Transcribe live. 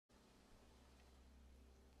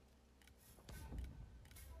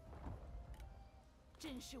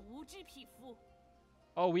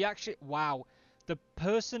Oh, we actually... Wow. The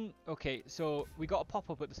person... Okay, so we got a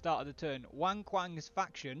pop-up at the start of the turn. Wang Kuang's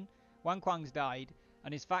faction... Wang Kuang's died,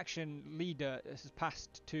 and his faction leader has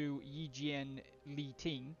passed to Yijian Li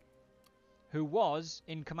Ting, who was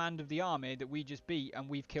in command of the army that we just beat, and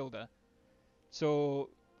we've killed her. So...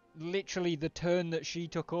 Literally, the turn that she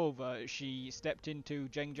took over, she stepped into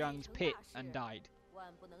Zheng Jiang's pit and died.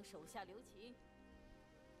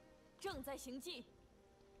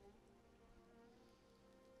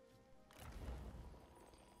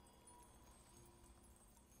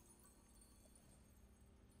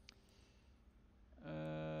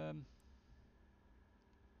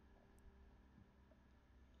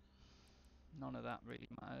 None of that really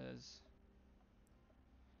matters.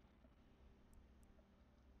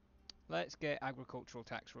 Let's get agricultural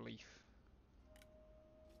tax relief,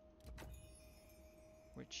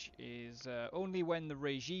 which is only when the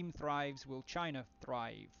regime thrives will China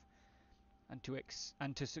thrive,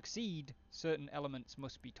 and to succeed, certain elements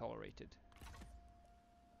must be tolerated.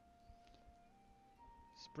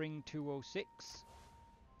 Spring 206,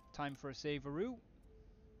 time for a Savaroo.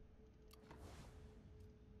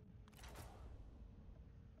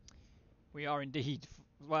 We are indeed.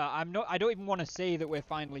 Well, I don't even want to say that we're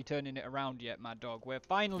finally turning it around yet, Mad Dog. We're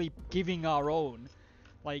finally giving our own.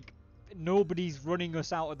 Like, nobody's running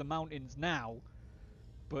us out of the mountains now,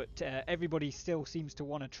 but everybody still seems to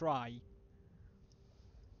want to try.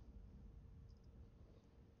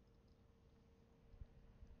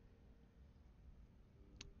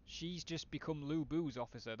 She's just become Lu Bu's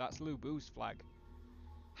officer. That's Lu Bu's flag.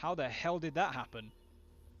 How the hell did that happen?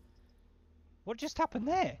 What just happened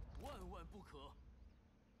there?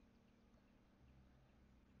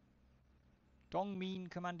 Dongmin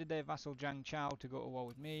commanded their vassal Zhang Chao to go to war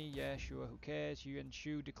with me. Yeah, sure, who cares? Yuan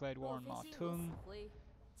Shu declared war on Ma Tung.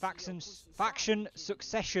 Faction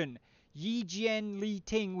succession. Yijian Li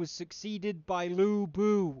Ting was succeeded by Lu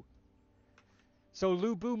Bu. So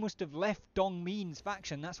Lu Bu must have left Dongmin's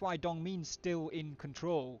faction. That's why Dongmin's still in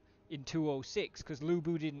control in 206, because Lu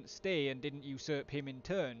Bu didn't stay and didn't usurp him in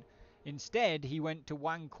turn. Instead, he went to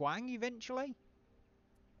Wang Kuang eventually,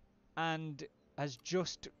 and has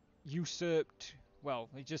just usurped, well,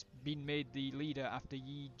 he's just been made the leader after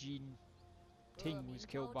Yi Jin Ting was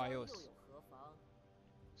killed by us.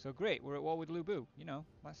 So great, we're at war with Lu Bu, you know,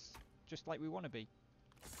 that's just like we want to be.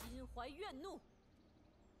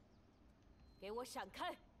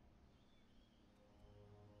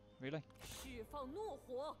 Really?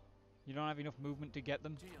 You don't have enough movement to get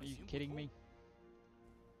them? Are you kidding me?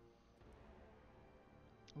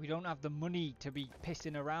 We don't have the money to be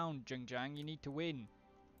pissing around, Zheng Jiang. You need to win.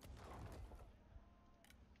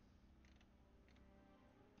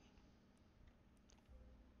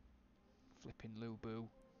 Flipping Lu Bu.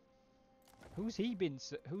 Who's he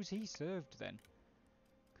served then?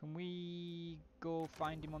 Can we go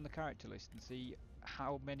find him on the character list and see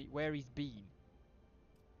where he's been?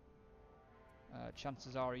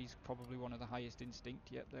 Chances are he's probably one of the highest instinct.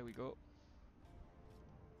 Yep, there we go.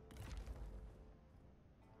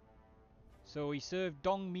 So he served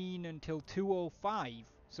Dongmin until 205,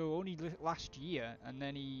 so only last year, and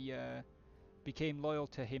then he became loyal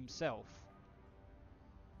to himself.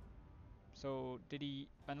 So did he,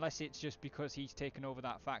 unless it's just because he's taken over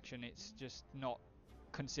that faction, it's just not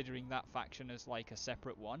considering that faction as like a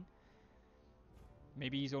separate one.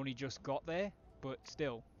 Maybe he's only just got there, but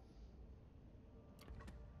still.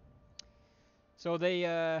 So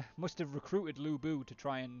they must have recruited Lu Bu to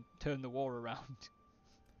try and turn the war around.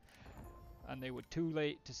 And they were too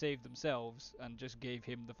late to save themselves and just gave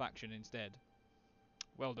him the faction instead.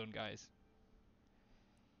 Well done, guys.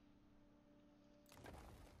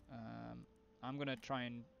 I'm going to try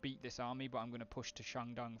and beat this army, but I'm going to push to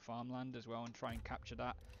Shandong farmland as well and try and capture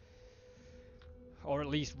that. Or at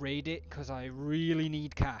least raid it, because I really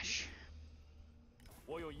need cash.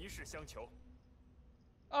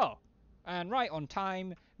 Oh, and right on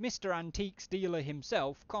time, Mr. Antiques Dealer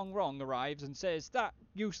himself, Kong Rong, arrives and says, "That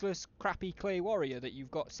useless, crappy clay warrior that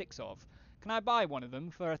you've got 6 of, can I buy one of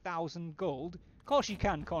them for 1,000 gold? Of course you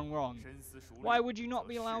can, Kong Rong. Why would you not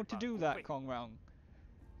be allowed to do that, Kong Rong?"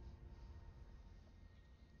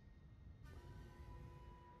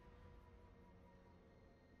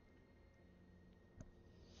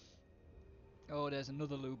 Oh, there's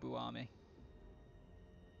another Lu Bu army.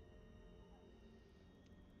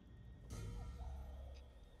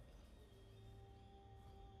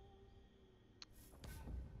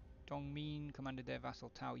 Dongmin commanded their vassal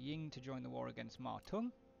Taiyuan to join the war against Ma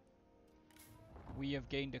Tung. We have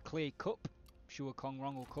gained a clay cup. I'm sure Kong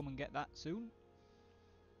Rong will come and get that soon.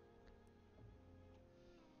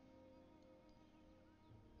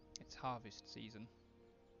 harvest season.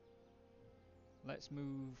 Let's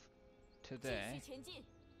move to there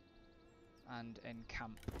and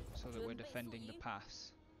encamp so that we're defending the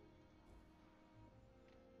pass.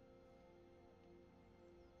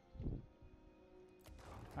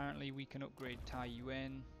 Apparently we can upgrade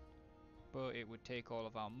Taiyuan, but it would take all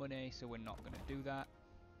of our money, so we're not going to do that.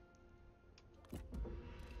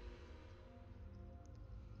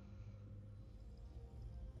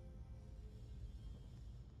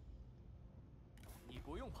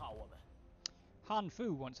 Han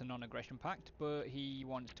Fu wants a non-aggression pact, but he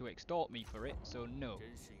wants to extort me for it, so no.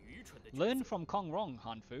 Learn from Kong Rong,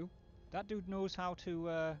 Han Fu. That dude knows how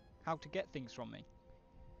to get things from me.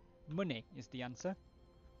 Money is the answer.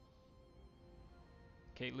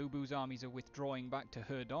 Okay, Lu Bu's armies are withdrawing back to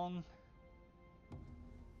Hedong,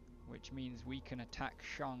 which means we can attack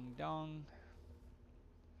Shandong.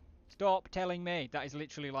 Stop telling me! That is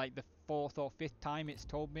literally like the 4th or 5th time it's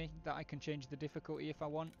told me that I can change the difficulty if I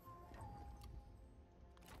want.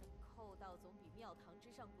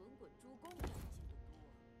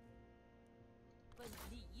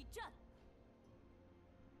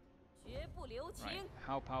 Right,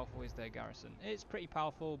 how powerful is their garrison? It's pretty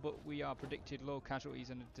powerful, but we are predicted low casualties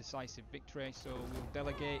and a decisive victory, so we'll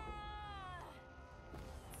delegate.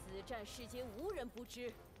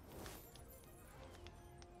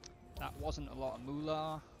 That wasn't a lot of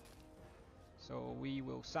moolah, so we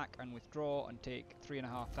will sack and withdraw and take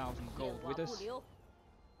 3,500 gold with us.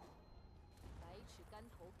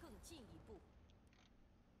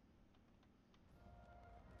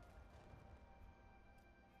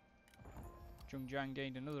 Zheng Jiang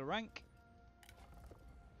gained another rank.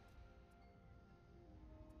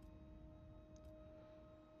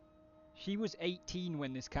 She was 18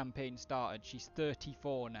 when this campaign started. She's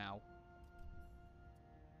 34 now.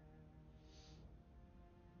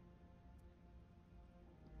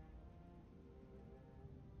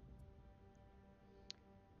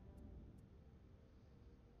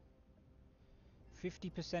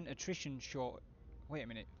 %50 attrition short. Wait a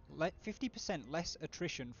minute. 50% less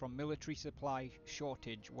attrition from military supply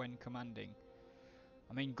shortage when commanding.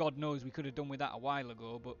 I mean, God knows we could have done with that a while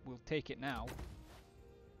ago, but we'll take it now.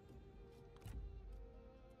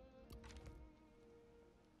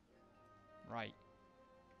 Right.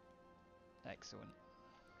 Excellent.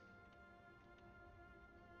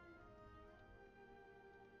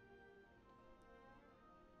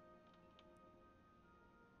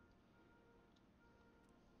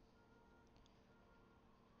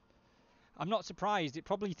 I'm not surprised. It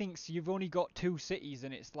probably thinks you've only got 2 cities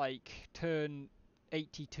and it's like turn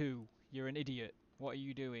 82. You're an idiot. What are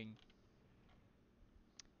you doing?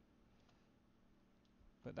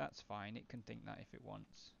 But that's fine. It can think that if it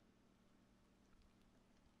wants.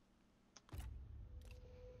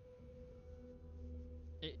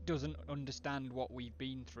 It doesn't understand what we've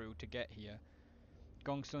been through to get here.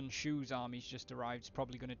 Gongsun Shu's army's just arrived. It's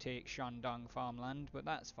probably going to take Shandong farmland, but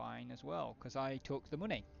that's fine as well, because I took the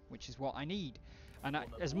money, which is what I need. And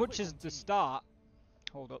as much as the start...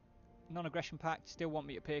 Hold up. Non-aggression pact, still want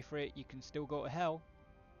me to pay for it, you can still go to hell.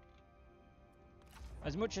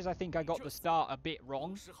 As much as I think I got the start a bit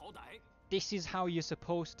wrong, this is how you're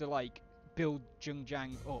supposed to, like, build Zheng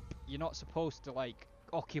Jiang up. You're not supposed to, like,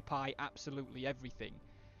 occupy absolutely everything.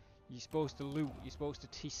 You're supposed to loot, you're supposed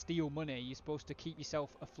to steal money, you're supposed to keep yourself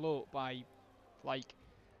afloat by, like,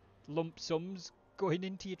 lump sums going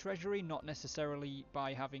into your treasury, not necessarily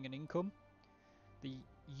by having an income. The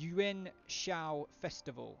Yuan Shao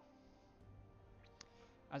Festival.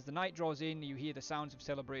 As the night draws in, you hear the sounds of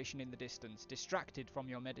celebration in the distance. Distracted from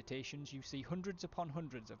your meditations, you see hundreds upon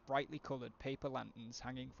hundreds of brightly coloured paper lanterns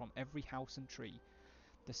hanging from every house and tree.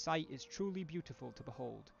 The sight is truly beautiful to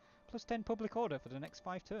behold. Plus 10 public order for the next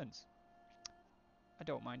 5 turns. I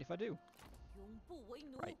don't mind if I do.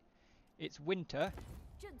 Right. It's winter,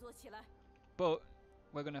 but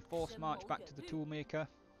we're going to force march back to the toolmaker,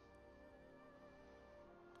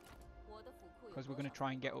 because we're going to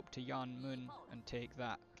try and get up to Yanmen and take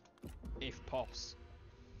that, if poss.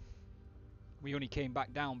 We only came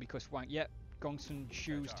back down because, yep, Gongsun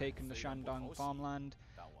Shu's taken the Shandong farmland.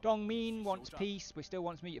 Dongmin wants peace, but still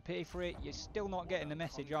wants me to pay for it. You're still not getting the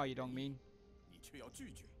message, are you, Dongmin?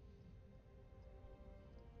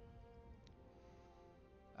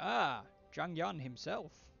 Ah, Zhang Yan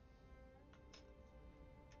himself.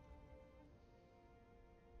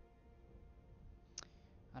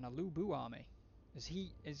 And a Lu Bu army.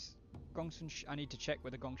 Is Gongsun I need to check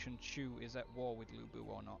whether Gongsun Shu is at war with Lu Bu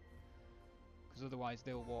or not, because otherwise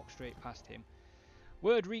they'll walk straight past him.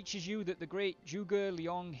 Word reaches you that the great Zhuge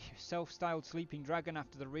Liang, self-styled sleeping dragon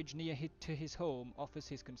after the ridge near to his home, offers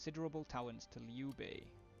his considerable talents to Liu Bei.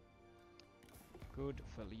 Good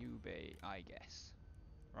for Liu Bei, I guess.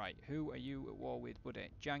 Right, who are you at war with, buddy?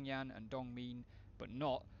 Zhang Yan and Dong Min, but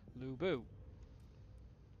not Lu Bu.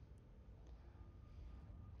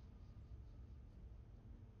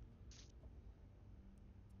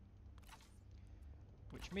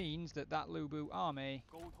 Which means that Lu Bu army...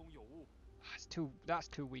 That's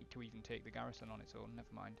too weak to even take the garrison on its own, never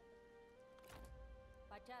mind.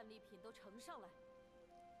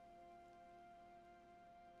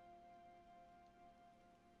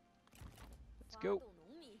 Let's go.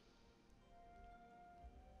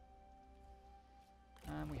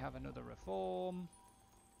 And we have another reform.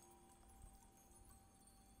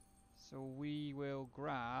 So we will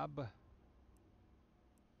grab...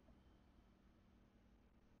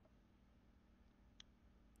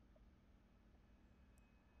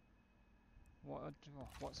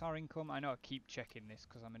 What's our income? I know I keep checking this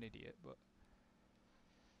because I'm an idiot, but...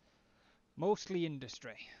 Mostly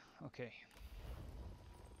industry. Okay.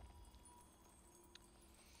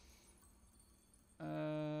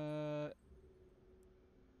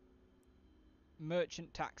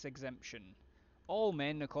 Merchant tax exemption. All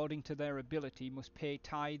men, according to their ability, must pay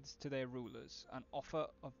tithes to their rulers, an offer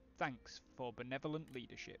of thanks for benevolent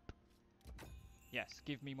leadership. Yes,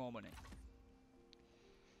 give me more money.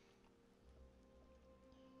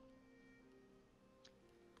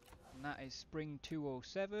 And that is spring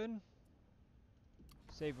 207.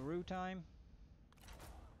 Save-a-roo time.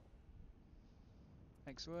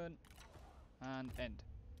 Excellent. And end.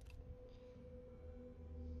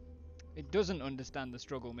 It doesn't understand the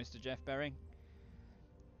struggle, Mr. Jeff Bering.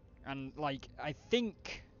 And, like, I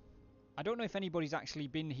don't know if anybody's actually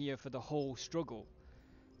been here for the whole struggle.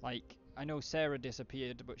 Like, I know Sarah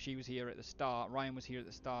disappeared, but she was here at the start. Ryan was here at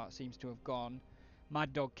the start, seems to have gone.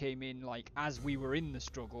 Mad Dog came in, like, as we were in the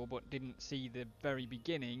struggle, but didn't see the very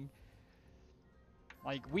beginning.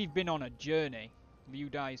 Like, we've been on a journey. Liu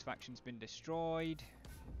Dai's faction's been destroyed.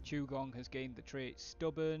 Chugong has gained the trait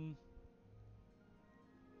Stubborn.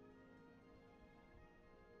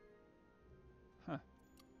 Huh.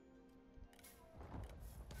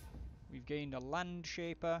 We've gained a Land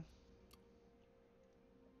Shaper.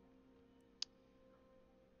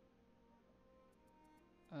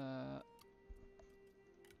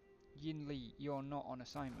 Yin Li, you're not on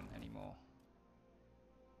assignment anymore.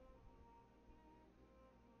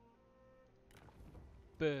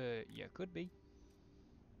 But you could be.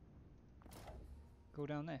 Go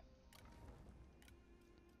down there.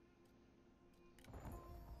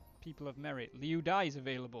 People of merit. Liu Dai is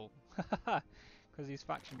available. Because his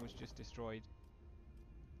faction was just destroyed.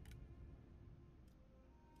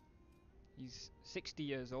 He's 60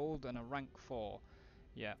 years old and a rank 4.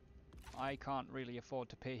 Yeah. I can't really afford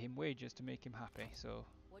to pay him wages to make him happy, so...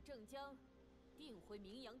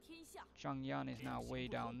 Zhang Yan is now way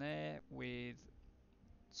down there with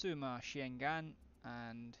Sima Xiangan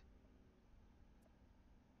and...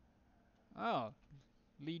 Oh,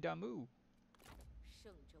 Li Damu.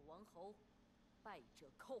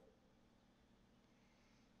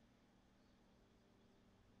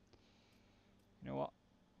 You know what?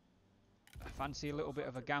 I fancy a little bit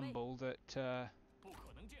of a gamble that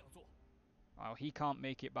well, he can't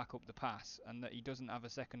make it back up the pass and that he doesn't have a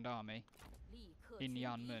second army in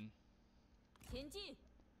Yanmen.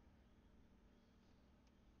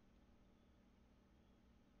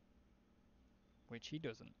 Which he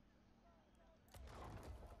doesn't.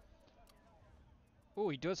 Oh,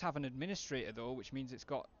 he does have an administrator though, which means it's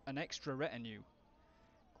got an extra retinue.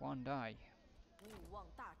 Guandai.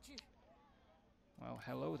 Well,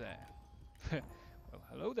 hello there. Well,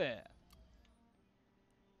 hello there.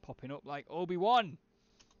 Popping up like Obi-Wan.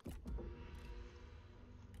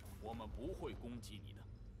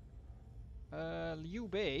 Liu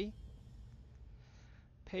Bei,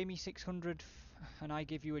 pay me 600 and I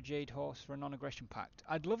give you a Jade Horse for a non-aggression pact.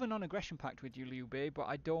 I'd love a non-aggression pact with you, Liu Bei, but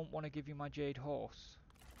I don't want to give you my Jade Horse.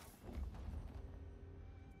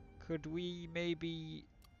 Could we maybe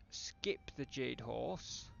skip the Jade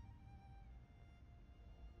Horse?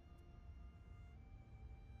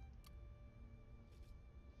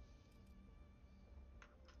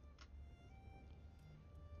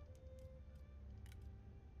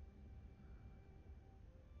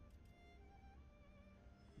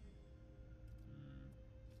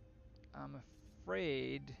 I'm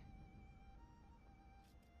afraid...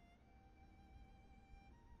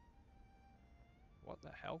 What the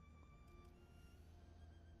hell?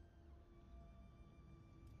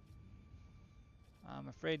 I'm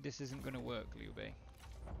afraid this isn't going to work, Liu Bei.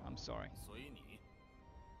 I'm sorry.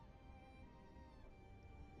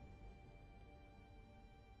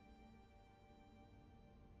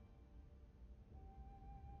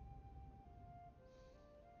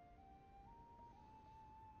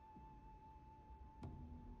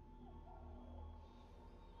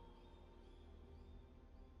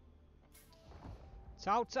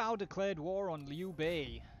 Cao Cao declared war on Liu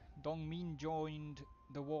Bei. Dongmin joined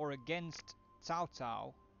the war against Cao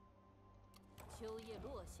Cao.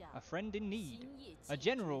 A friend in need. A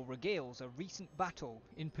general regales a recent battle.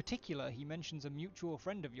 In particular, he mentions a mutual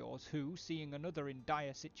friend of yours who, seeing another in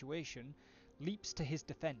dire situation, leaps to his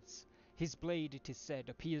defense. His blade, it is said,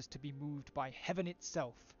 appears to be moved by heaven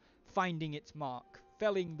itself, finding its mark,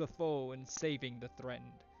 felling the foe and saving the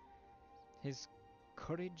friend. His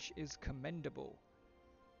courage is commendable.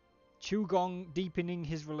 Chu Gong deepening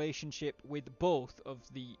his relationship with both of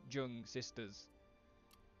the Zheng sisters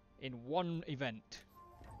in one event,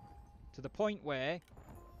 to the point where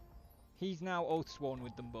he's now oath-sworn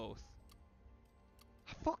with them both.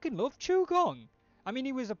 I fucking love Chu Gong! I mean,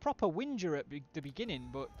 he was a proper whinger at the beginning,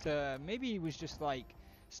 but maybe he was just like,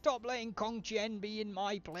 stop letting Kong Qian be in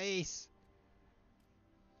my place!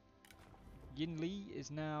 Yin Li is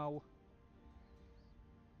now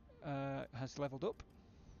has leveled up.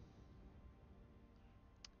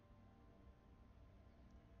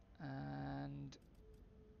 And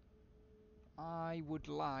I would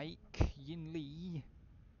like Yin Li.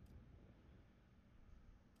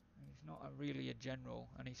 He's not really a general,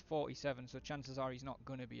 and he's 47, so chances are he's not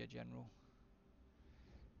going to be a general.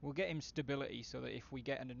 We'll get him stability so that if we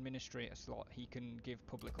get an administrator slot, he can give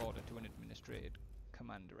public order to an administrated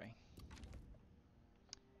commandery.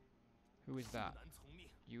 Who is that?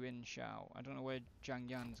 Yuan Shao. I don't know where Zhang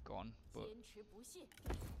Yan's gone, but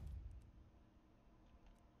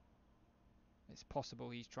it's possible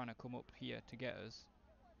he's trying to come up here to get us.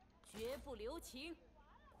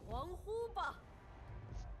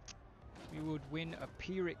 We would win a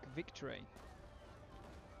Pyrrhic victory.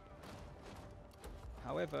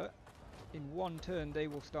 However, in one turn they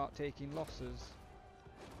will start taking losses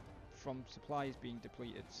from supplies being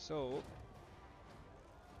depleted. So,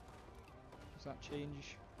 does that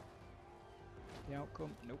change the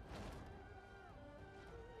outcome? Nope.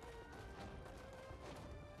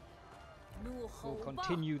 We'll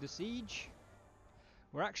continue the siege.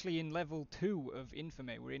 We're actually in level 2 of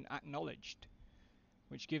infamy. We're in acknowledged,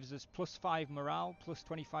 which gives us +5 morale,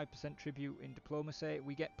 +25% tribute in diplomacy.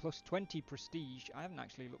 We get +20 prestige. I haven't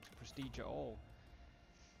actually looked at prestige at all.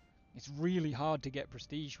 It's really hard to get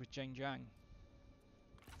prestige with Zheng Jiang.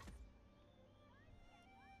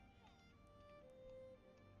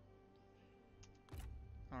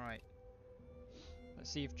 Alright. Let's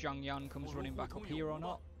see if Zhang Yan comes running back up here or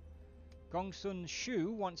not. Gongsun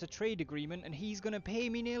Shu wants a trade agreement and he's going to pay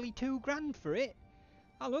me nearly 2 grand for it.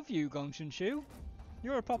 I love you, Gongsun Shu.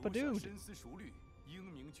 You're a proper dude.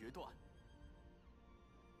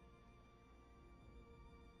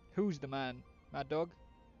 Who's the man, Mad Dog?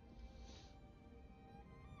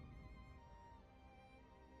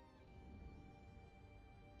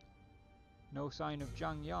 No sign of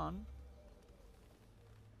Zhang Yan.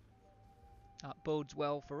 That bodes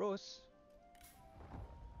well for us.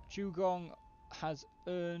 Chu Gong has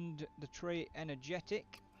earned the trait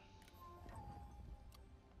Energetic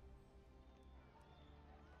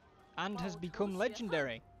and has become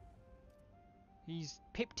legendary. He's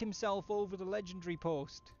pipped himself over the legendary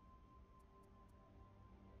post.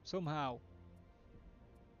 Somehow.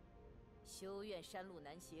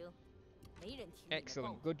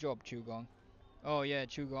 Excellent. Good job, Chu Gong. Oh yeah,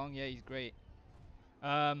 Chu Gong. Yeah, he's great.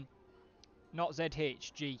 Not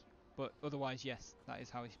ZHG, but otherwise, yes, that is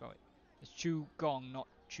how he spelled it. It's Chu Gong, not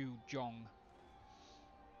Chu Jong.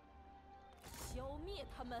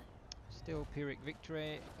 Still Pyrrhic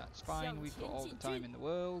victory. That's fine. We've got all the time in the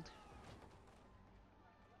world.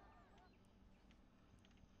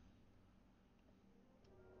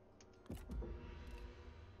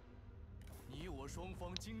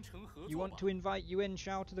 You want to invite Yuan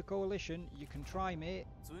Shao to the coalition? You can try, mate.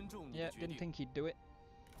 Yeah, didn't think he'd do it.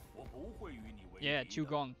 Yeah, Chu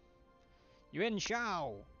Gong. Yuan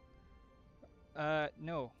Shao!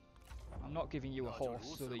 No. I'm not giving you a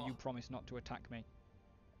horse so that you promise not to attack me.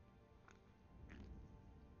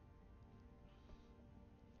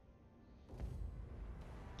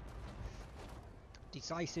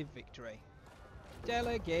 Decisive victory.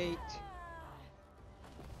 Delegate!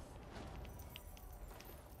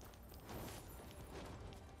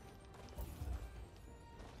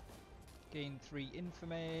 Gain 3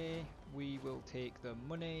 infamy. We will take the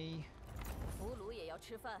money.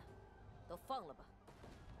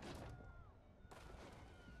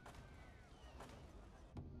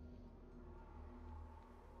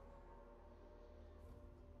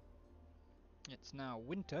 It's now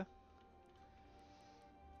winter.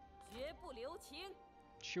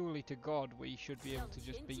 Surely to God we should be able to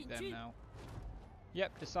just beat them now.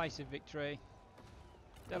 Yep, decisive victory.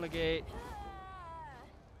 Delegate.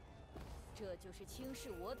 这就是轻视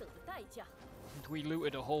我等的代价。 And we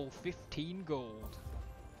looted a whole 15 gold.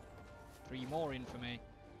 3 more infamy.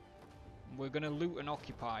 And we're going to loot and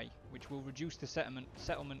occupy, which will reduce the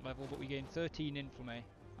settlement level, but we gain 13 infamy.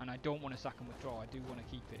 And I don't want to sack and withdraw, I do want to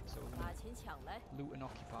keep it, so we're going to loot and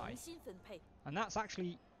occupy. And that's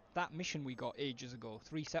actually that mission we got ages ago,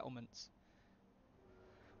 3 settlements.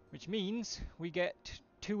 Which means we get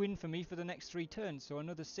 2 infamy for the next 3 turns, so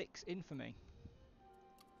another 6 infamy.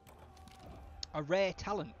 A rare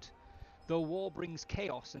talent. Though war brings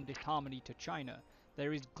chaos and disharmony to China,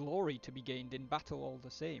 there is glory to be gained in battle all the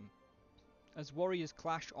same. As warriors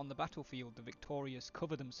clash on the battlefield, the victorious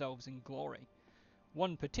cover themselves in glory.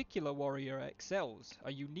 One particular warrior excels,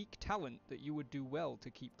 a unique talent that you would do well to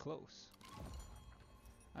keep close.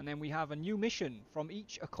 And then we have a new mission, from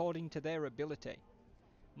each according to their ability.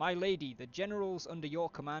 My lady, the generals under your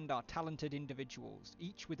command are talented individuals,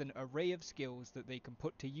 each with an array of skills that they can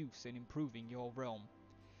put to use in improving your realm.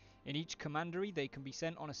 In each commandery they can be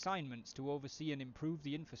sent on assignments to oversee and improve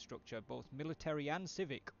the infrastructure, both military and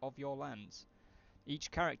civic, of your lands.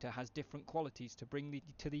 Each character has different qualities to bring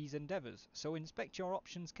to these endeavours, so inspect your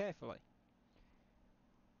options carefully.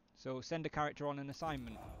 So send a character on an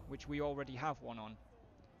assignment, which we already have one on.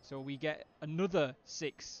 So we get another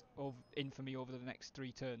 6 of infamy over the next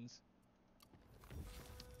 3 turns.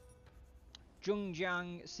 Zheng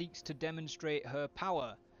Jiang seeks to demonstrate her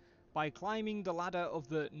power. By climbing the ladder of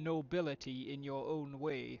the nobility in your own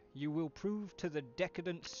way, you will prove to the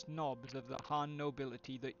decadent snobs of the Han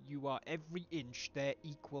nobility that you are every inch their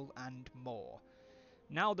equal and more.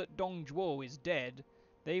 Now that Dong Zhuo is dead,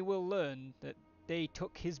 they will learn that they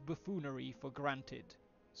took his buffoonery for granted.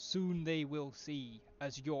 Soon they will see,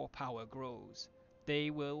 as your power grows,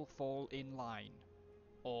 they will fall in line.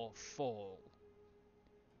 Or fall.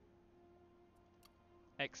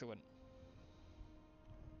 Excellent.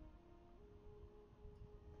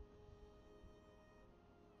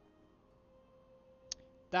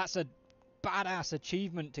 That's a badass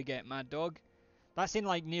achievement to get, Mad Dog. That's in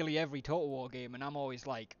like nearly every Total War game, and I'm always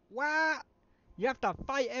like, what? You have to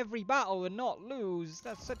fight every battle and not lose?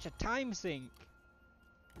 That's such a time sink.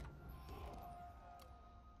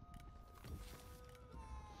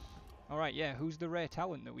 Alright, yeah, who's the rare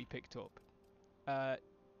talent that we picked up?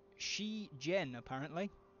 Shi Zhen, apparently.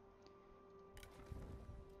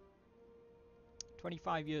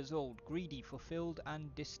 25 years old, greedy, fulfilled,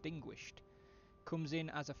 and distinguished. Comes in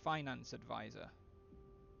as a finance advisor.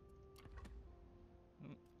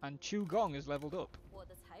 And Chu Gong has leveled up.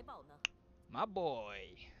 My boy.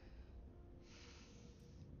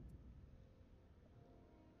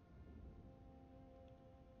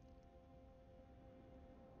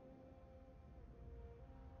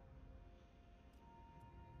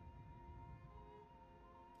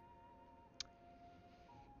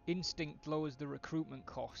 Instinct lowers the recruitment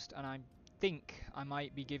cost, and I think I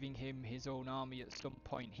might be giving him his own army at some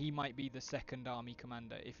point. He might be the 2nd army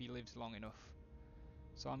commander if he lives long enough.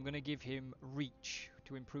 So I'm going to give him reach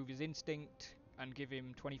to improve his instinct and give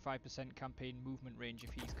him 25% campaign movement range if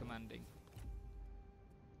he's commanding.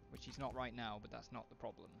 Which he's not right now, but that's not the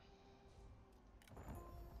problem.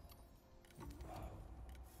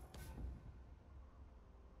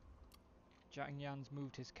 Zheng Jiang's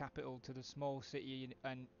moved his capital to the small city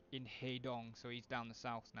in Heidong, so he's down the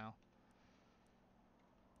south now.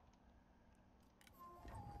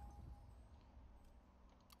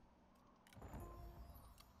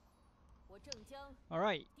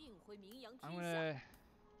 Alright, I'm gonna...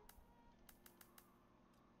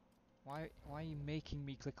 Why are you making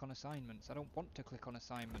me click on assignments? I don't want to click on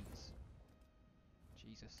assignments.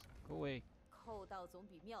 Jesus, go away.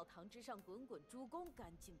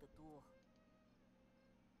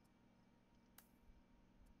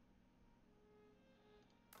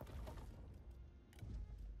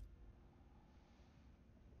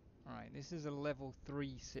 Alright, this is a level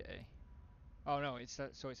 3 city. Oh no,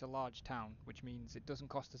 so it's a large town, which means it doesn't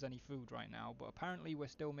cost us any food right now, but apparently we're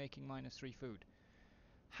still making -3 food.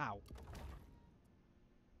 How?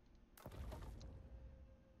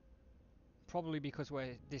 Probably because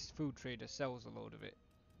this food trader sells a load of it.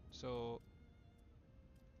 So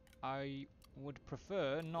I would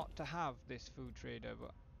prefer not to have this food trader,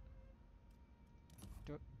 but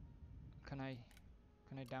can I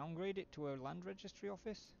downgrade it to a land registry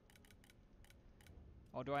office?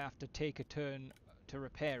 Or do I have to take a turn to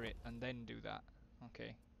repair it and then do that?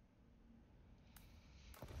 Okay.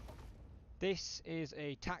 This is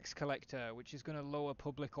a tax collector, which is going to lower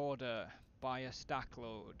public order by a stack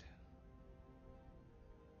load.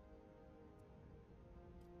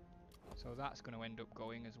 So that's going to end up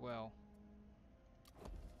going as well.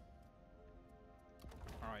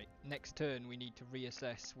 Alright. Right, next turn we need to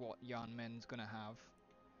reassess what Yan Men's gonna have.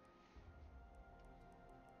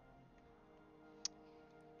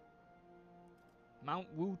 Mount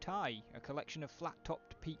Wu Tai, a collection of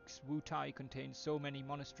flat-topped peaks. Wu Tai contains so many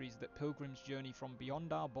monasteries that pilgrims journey from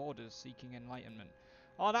beyond our borders seeking enlightenment.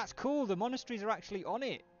 Oh, that's cool! The monasteries are actually on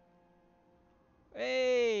it!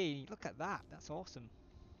 Hey! Look at that! That's awesome.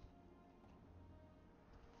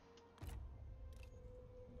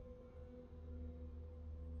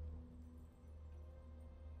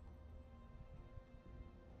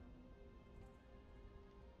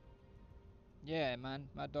 Yeah, man,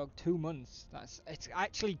 Mad Dog, 2 months. It's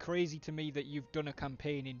actually crazy to me that you've done a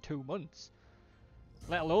campaign in 2 months.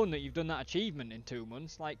 Let alone that you've done that achievement in 2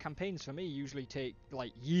 months. Like, campaigns for me usually take,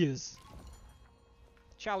 like, years.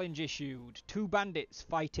 Challenge issued. 2 bandits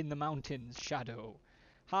fight in the mountains, Shadow.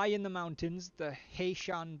 High in the mountains, the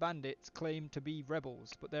Heishan bandits claim to be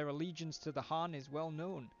rebels, but their allegiance to the Han is well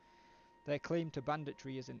known. Their claim to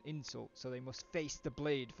banditry is an insult, so they must face the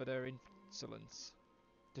blade for their insolence.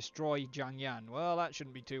 Destroy Zheng Jiang. Well, that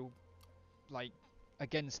shouldn't be too, like,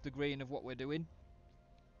 against the grain of what we're doing.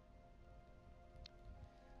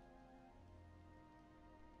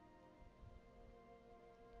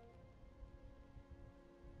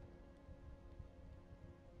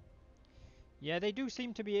 Yeah, they do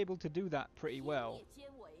seem to be able to do that pretty well.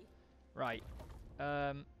 Right.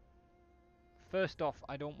 First off,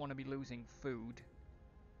 I don't want to be losing food.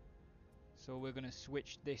 So we're going to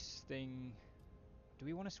switch this thing. Do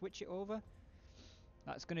we want to switch it over?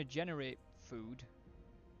 That's going to generate food,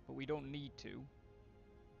 but we don't need to.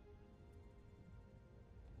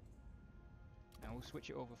 Now we'll switch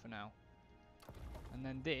it over for now. And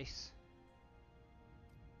then this.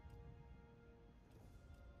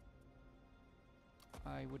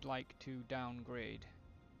 I would like to downgrade.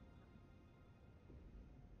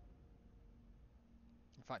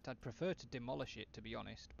 In fact, I'd prefer to demolish it, to be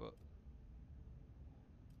honest, but...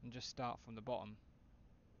 and just start from the bottom.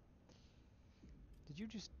 Did you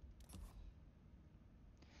just...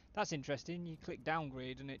 That's interesting, you click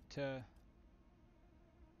downgrade and it...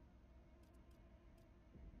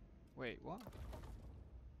 Wait, what?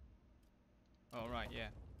 Oh, right, yeah.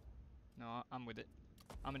 No, I'm with it.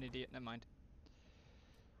 I'm an idiot, never mind.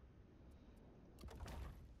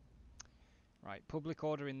 Right, public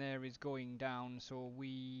order in there is going down, so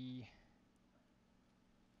we've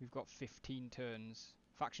got 15 turns.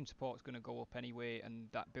 Faction support's going to go up anyway, and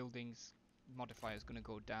that building's modifier is going to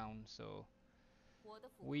go down, so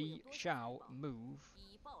we shall move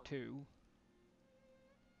to...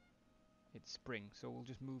 It's spring, so we'll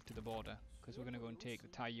just move to the border, because we're going to go and take the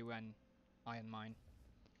Taiyuan iron mine.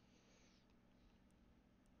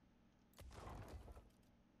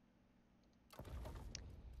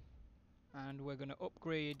 And we're going to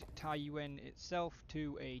upgrade Taiyuan itself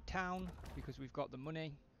to a town, because we've got the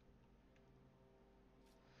money.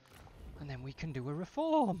 And then we can do a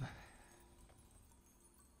reform!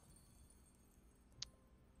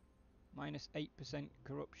 Minus 8%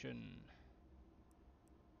 corruption.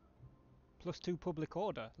 +2 public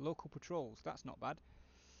order. Local patrols. That's not bad.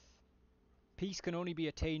 Peace can only be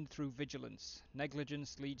attained through vigilance.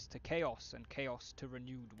 Negligence leads to chaos, and chaos to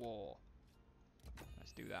renewed war.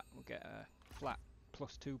 Let's do that. We'll get a flat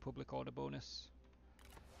 +2 public order bonus.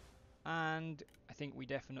 And I think we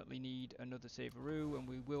definitely need another Saveroo, and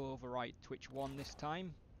we will overwrite Twitch 1 this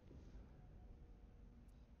time.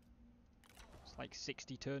 It's like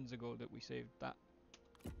 60 turns ago that we saved that.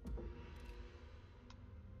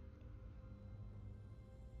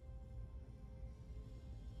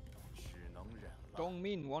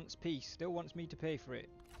 Dongmin wants peace, still wants me to pay for it.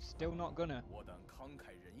 Still not gonna.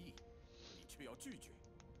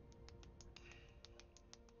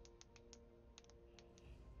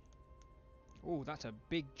 Oh, that's a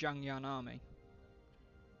big Zheng Jiang army.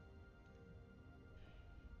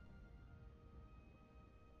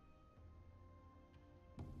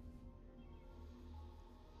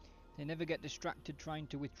 They never get distracted trying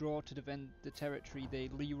to withdraw to defend the territory they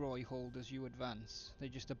Leroy hold as you advance. They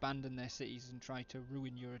just abandon their cities and try to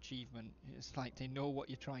ruin your achievement. It's like they know what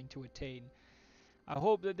you're trying to attain. I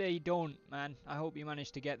hope that they don't, man. I hope you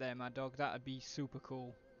manage to get there, Mad Dog. That'd be super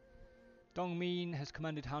cool. Dongmin has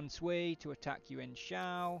commanded Han Sui to attack Yuan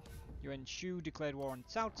Shao. Yuan Shu declared war on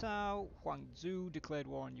Cao Cao. Huang Zu declared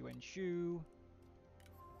war on Yuan Shu.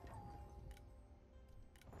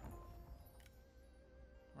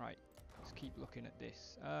 Right, let's keep looking at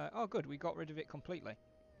this. Oh good, we got rid of it completely.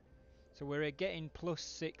 So we're getting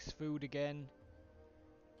 +6 food again.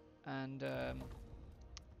 And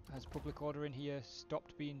has public order in here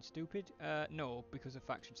stopped being stupid? No, because of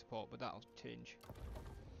faction support, but that'll change.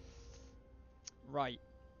 Right,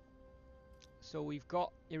 So we've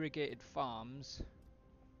got irrigated farms.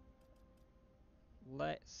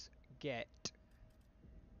 Let's get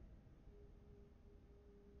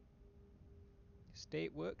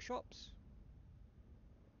state workshops.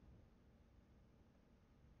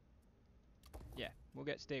 Yeah, we'll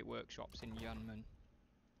get state workshops in Yanmen.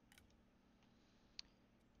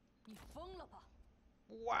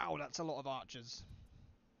 Wow, that's a lot of archers.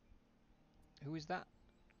 Who is that?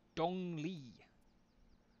 Dong Li.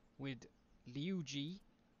 With Liu Ji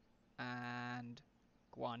and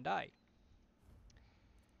Guandai.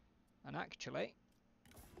 And actually,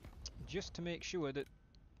 just to make sure that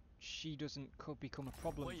she doesn't become a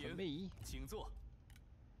problem for me,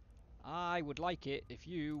 I would like it if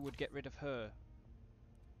you would get rid of her.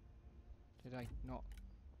 Did I not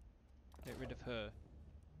get rid of her?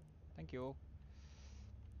 Thank you.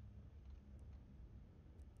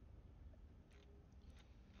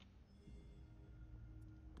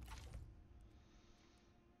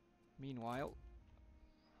 Meanwhile,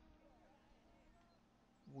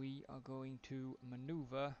 we are going to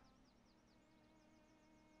maneuver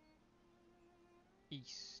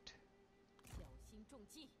east.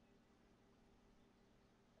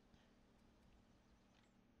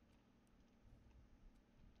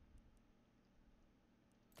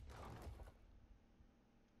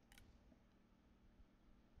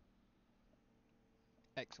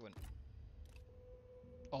 Excellent.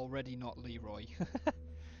 Already not Leroy.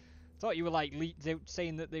 Thought you were like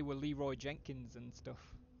saying that they were Leroy Jenkins and stuff.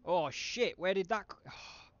 Oh shit, where did that...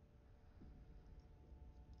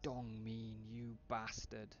 Dongmin, you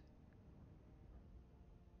bastard.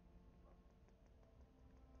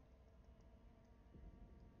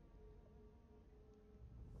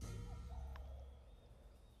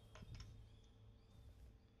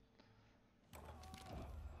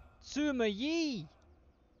 Sima Yi!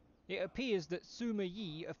 It appears that Sima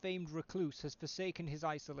Yi, a famed recluse, has forsaken his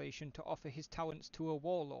isolation to offer his talents to a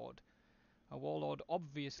warlord. A warlord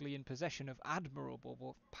obviously in possession of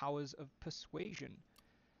admirable powers of persuasion.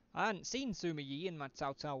 I hadn't seen Sima Yi in my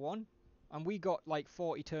Cao Cao 1, and we got like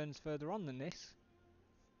 40 turns further on than this.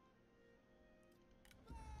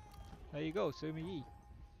 There you go, Sima Yi.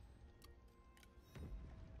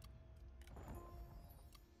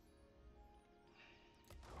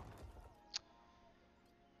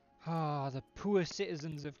 Ah, the poor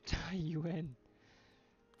citizens of Taiyuan.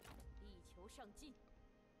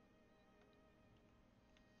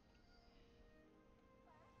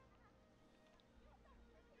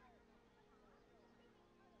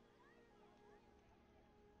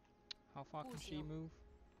 How far can she move?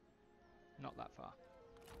 Not that far.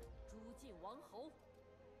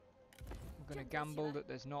 I'm gonna gamble that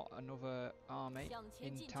there's not another army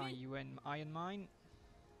in Taiyuan Iron Mine.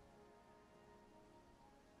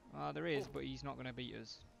 There is, but he's not gonna beat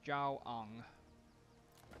us. Zhao Ang.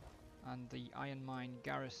 And the Iron Mine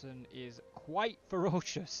garrison is quite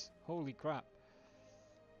ferocious. Holy crap.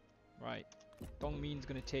 Right. Dongmin's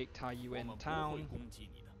gonna take Taiyuan town.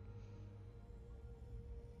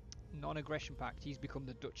 Non-aggression pact. He's become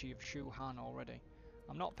the Duchy of Shu Han already.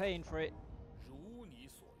 I'm not paying for it.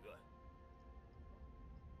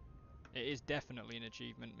 It is definitely an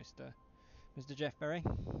achievement, Mr. Jeff Berry.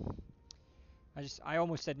 I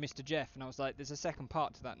almost said Mr. Jeff, and I was like, there's a second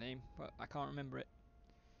part to that name, but I can't remember it.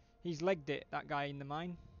 He's legged it, that guy in the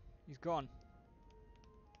mine. He's gone.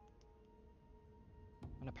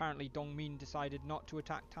 And apparently Dongmin decided not to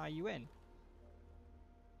attack Taiyuan.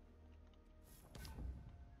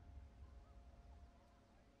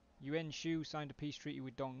 Yuan Shu signed a peace treaty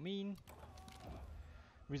with Dongmin.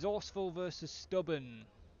 Resourceful versus stubborn.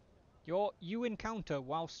 You encounter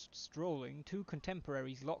whilst strolling 2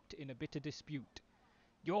 contemporaries locked in a bitter dispute.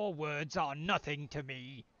 Your words are nothing to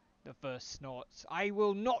me, the first snorts. I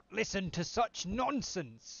will not listen to such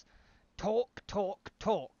nonsense. Talk, talk,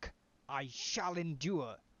 talk. I shall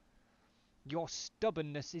endure. Your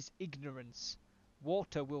stubbornness is ignorance.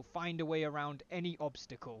 Water will find a way around any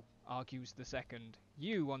obstacle, argues the second.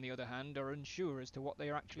 You, on the other hand, are unsure as to what they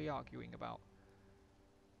are actually arguing about.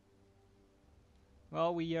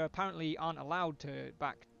 Well, we apparently aren't allowed to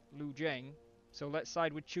back Lu Zheng, so let's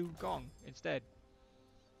side with Chu Gong instead.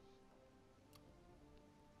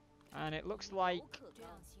 And it looks like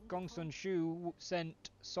Gongsun Shu sent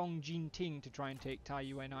Song Jinting to try and take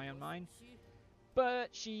Taiyuan Iron Mine, but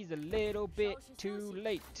she's a little bit too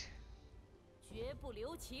late.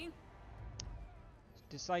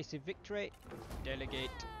 Decisive victory. Delegate.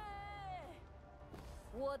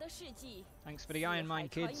 Thanks for the Iron Mine,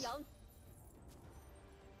 kids.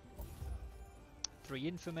 3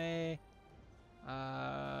 infamy.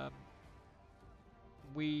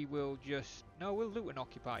 we will just... No, we'll loot and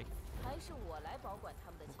occupy. 还是我来保管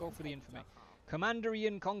他们的 We'll 钱 go for the 财比较 infamy. 好。 Commandery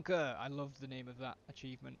and Conquer! I love the name of that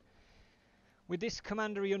achievement. With this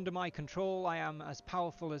commandery under my control, I am as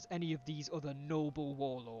powerful as any of these other noble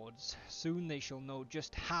warlords. Soon they shall know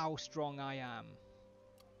just how strong I am.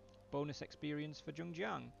 Bonus experience for Zheng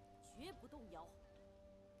Jiang. 绝不动摇。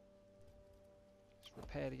 Let's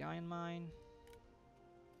repair the iron mine.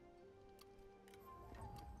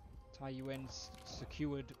 Taiyuan's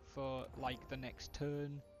secured for, like, the next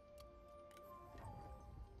turn.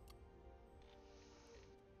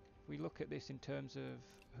 If we look at this in terms of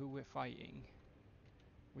who we're fighting,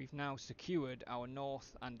 we've now secured our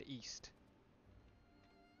north and east,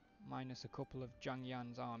 minus a couple of Zheng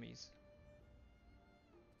Jiang's armies.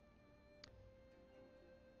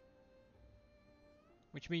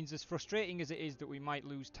 Which means, as frustrating as it is that we might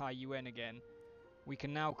lose Taiyuan again, we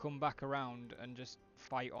can now come back around and just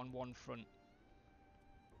fight on one front.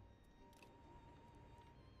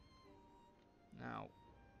 Now,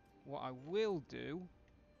 what I will do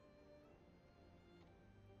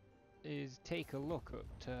is take a look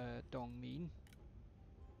at Dongmin.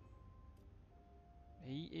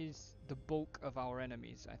 He is the bulk of our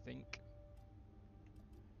enemies, I think.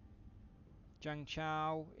 Zhang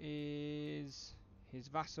Chao is his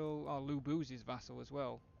vassal, or Lu Bu's his vassal as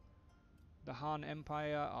well. The Han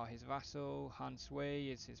Empire are his vassal, Han Sui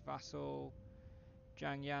is his vassal,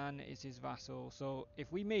 Zhang Yan is his vassal. So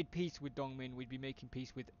if we made peace with Dongmin, we'd be making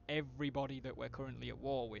peace with everybody that we're currently at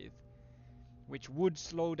war with, which would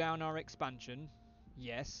slow down our expansion,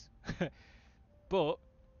 yes, but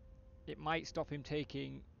it might stop him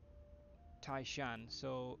taking Taishan,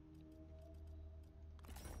 so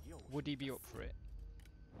would he be up for it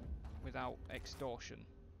without extortion?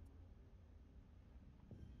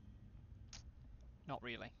 Not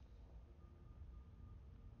really.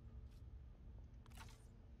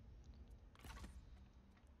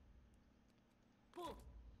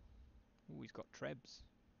 Ooh, he's got Trebs.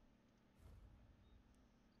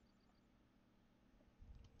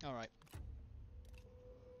 Alright.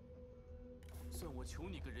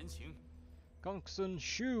 Gongsun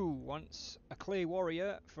Shu wants a clay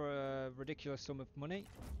warrior for a ridiculous sum of money.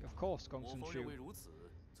 Of course, Gongsun Shu.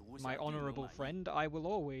 My honourable friend, I will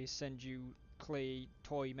always send you clay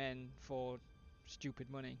toy men for stupid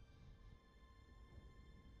money.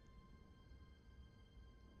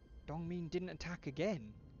 Dongmin didn't attack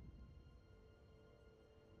again.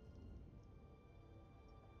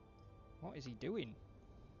 What is he doing?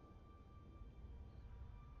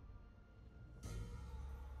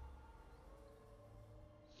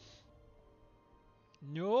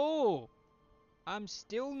 No! I'm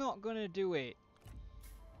still not gonna do it.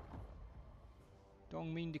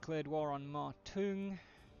 Dongmin declared war on Ma Tung.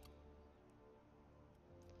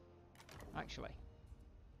 Actually,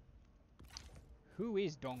 who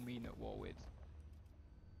is Dongmin at war with?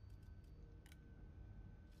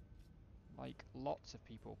 Like, lots of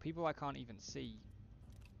people. People I can't even see.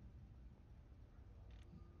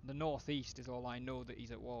 The northeast is all I know that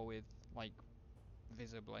he's at war with, like,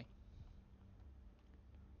 visibly.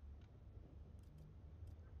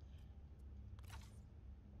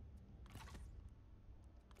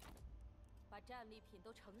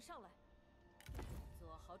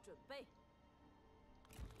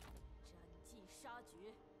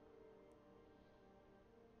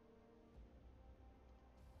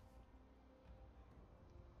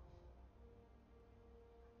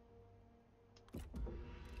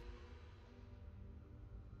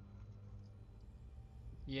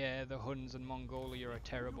 Yeah, the Huns and Mongolia are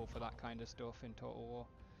terrible for that kind of stuff in Total War.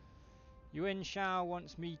 Yuan Shao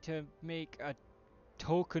wants me to make a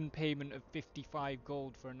token payment of 55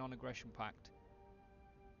 gold for a non-aggression pact.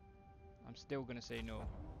 I'm still gonna say no.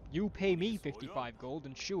 You pay me 55 gold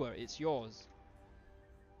and sure, it's yours.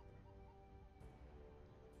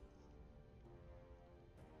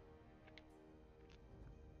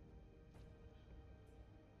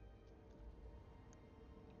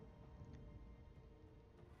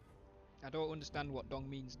 I don't understand what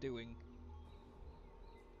Dongmin's doing.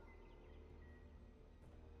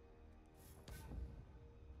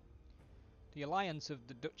 The alliance of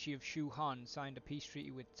the Duchy of Shu Han signed a peace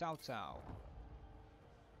treaty with Cao Cao.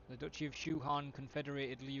 The Duchy of Shu Han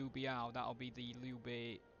confederated Liu Biao. That'll be the Liu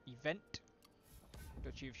Bei event.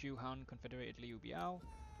 Duchy of Shu Han confederated Liu Biao.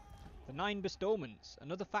 The 9 bestowments.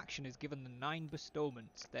 Another faction is given the 9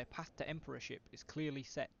 bestowments. Their path to emperorship is clearly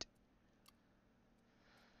set.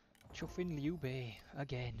 Chuffing Liu Bei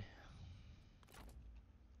again.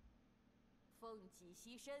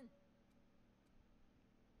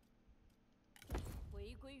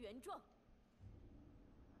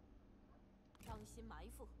 伤心埋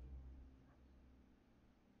伏。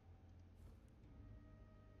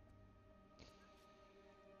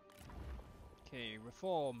 Okay,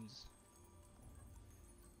 reforms.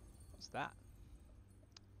 What's that?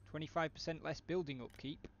 25% less building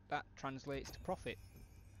upkeep. That translates to profit.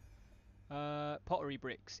 Pottery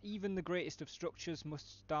bricks. Even the greatest of structures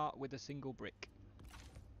must start with a single brick.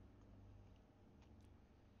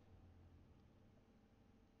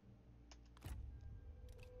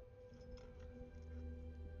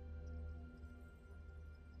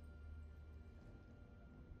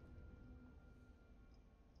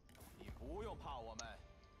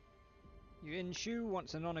 Yuan Shu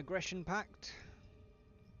wants a non-aggression pact,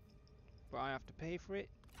 but I have to pay for it.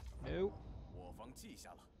 No.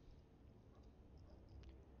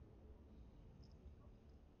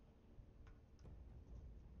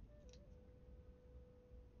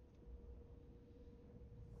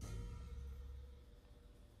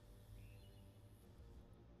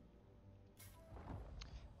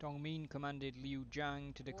 Dongmin commanded Liu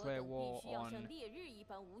Jiang to declare war on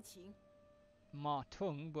Ma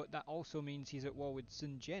Teng, but that also means he's at war with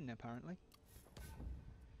Zheng Jiang, apparently.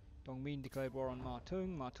 Dongmin declared war on Ma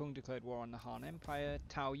Teng declared war on the Han Empire.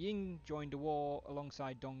 Taiyuan joined a war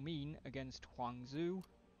alongside Dongmin against Huangzu.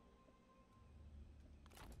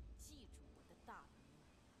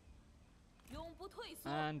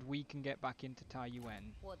 And we can get back into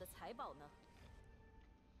Taiyuan.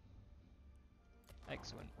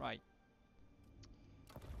 Excellent, right.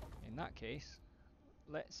 In that case,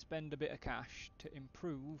 let's spend a bit of cash to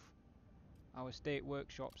improve our state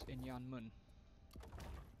workshops in Yanmen.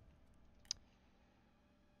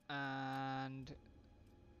 And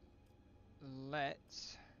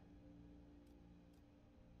let's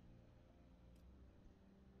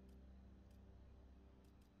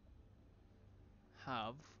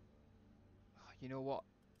have, you know what,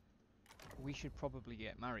 we should probably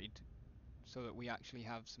get married so that we actually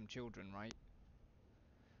have some children, right?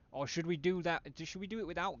 Or should we do that, should we do it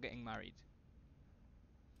without getting married?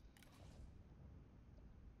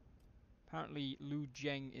 Apparently Liu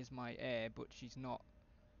Jiang is my heir, but she's not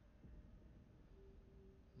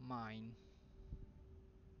mine.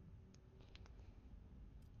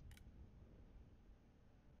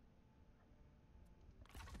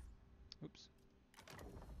 Oops.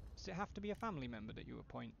 Does it have to be a family member that you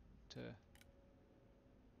appoint to...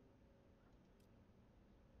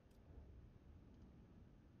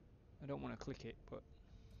 I don't want to click it, but...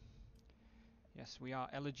 Yes, we are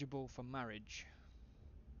eligible for marriage.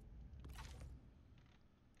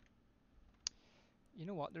 You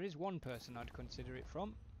know what, there is one person I'd consider it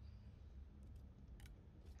from.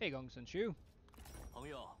 Hey, Gongsun Shu.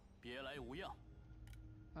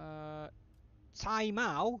 Cai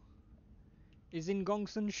Mao is in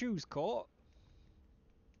Gongsun Shu's court.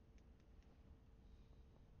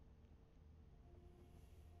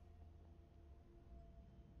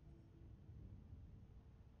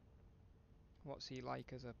 What's he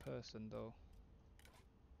like as a person, though?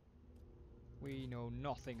 We know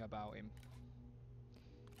nothing about him.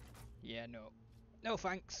 Yeah, no. No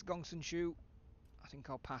thanks, Gongsun Shu. I think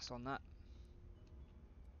I'll pass on that.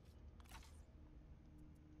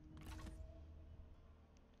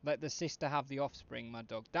 Let the sister have the offspring, Mad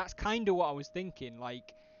Dog. That's kind of what I was thinking.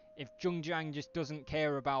 Like, if Zheng Jiang just doesn't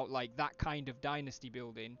care about, like, that kind of dynasty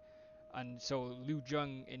building, and so Liu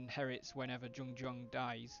Zheng inherits whenever Zheng Jiang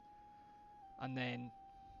dies, and then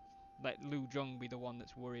let Liu Zheng be the one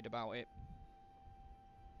that's worried about it.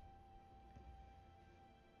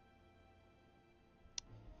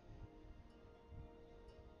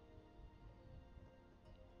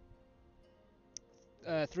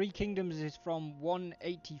 Three Kingdoms is from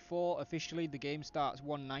 184 officially. The game starts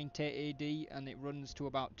 190 AD and it runs to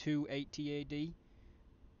about 280 AD.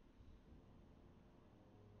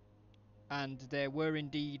 And there were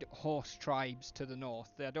indeed horse tribes to the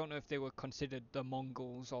north. I don't know if they were considered the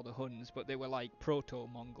Mongols or the Huns, but they were like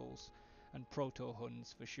proto-Mongols and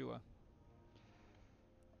proto-Huns for sure.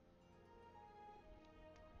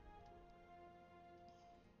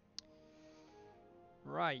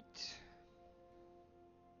 Right.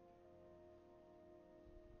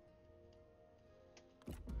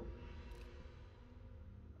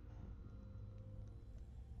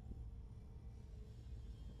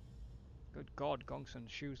 Good God, Gongsun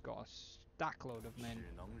Shu's got a stack load of men.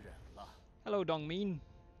 Hello, Dongmin.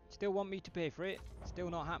 Still want me to pay for it? Still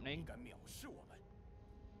not happening.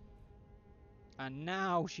 And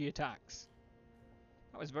now she attacks.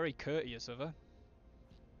 That was very courteous of her.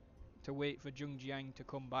 To wait for Zheng Jiang to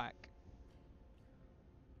come back.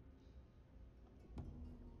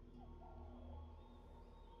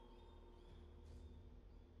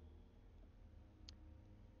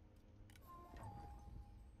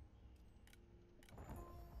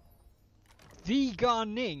 The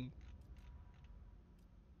Gan Ning.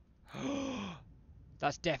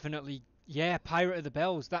 That's definitely, yeah, Pirate of the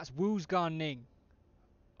Bells. That's Wu's Gan Ning.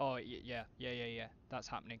 Oh yeah. That's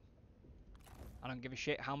happening. I don't give a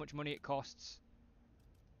shit how much money it costs.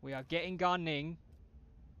 We are getting Gan Ning.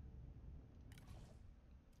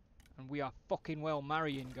 And we are fucking well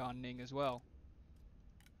marrying Gan Ning as well.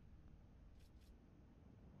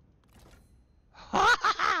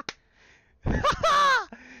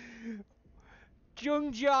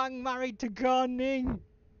 Zheng Jiang married to Gan Ning.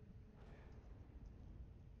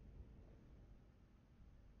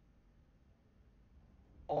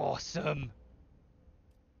 Awesome.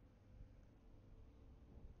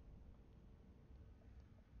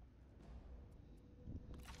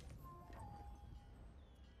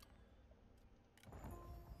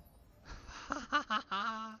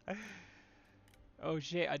 Oh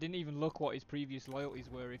shit, I didn't even look what his previous loyalties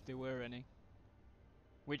were, if there were any.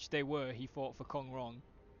 Which they were, he fought for Kong Rong.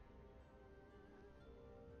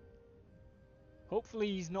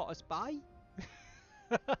 Hopefully he's not a spy.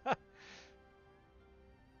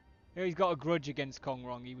 Yeah, he's got a grudge against Kong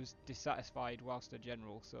Rong. He was dissatisfied whilst a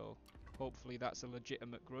general, so hopefully that's a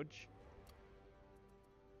legitimate grudge.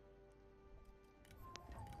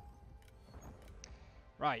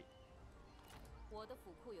 Right.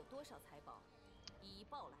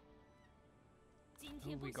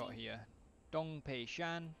 Who have we got here? Dong Pei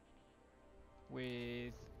Shan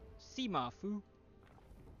with Sima Fu,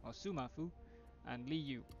 or Suma Fu, and Li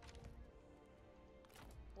Yu.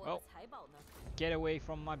 Well, get away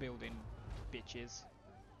from my building, bitches.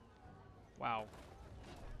 Wow.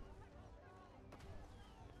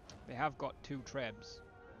 They have got 2 trebs,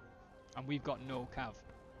 and we've got no cav.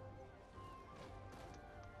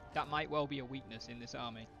 That might well be a weakness in this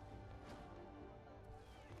army.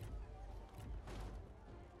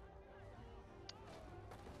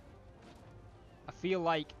 I feel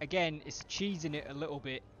like, again, it's cheesing it a little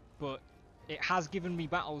bit, but it has given me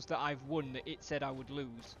battles that I've won that it said I would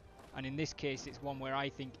lose. And in this case, it's one where I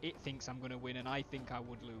think it thinks I'm going to win and I think I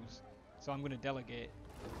would lose. So I'm going to delegate.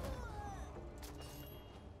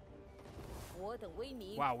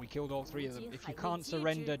 Wow, we killed all 3 of them. If you can't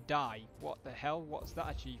surrender, die. What the hell? What's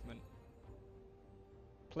that achievement?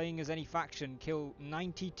 Playing as any faction, kill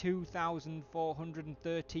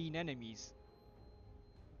 92,413 enemies.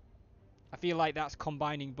 I feel like that's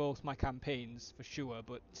combining both my campaigns for sure,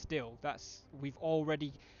 but still, we've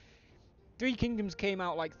already... 3 Kingdoms came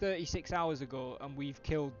out like 36 hours ago and we've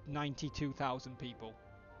killed 92,000 people.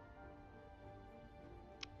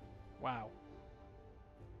 Wow.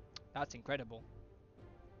 That's incredible.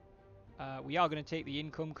 We are going to take the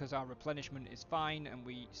income because our replenishment is fine, and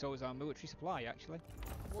so is our military supply actually.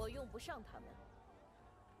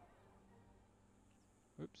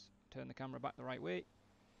 Oops, turn the camera back the right way.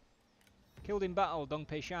 Killed in battle, Dong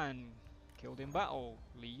Pei Shan. Killed in battle,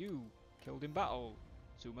 Li Yu. Killed in battle,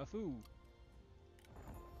 Suma Fu.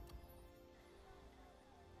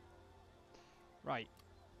 Right.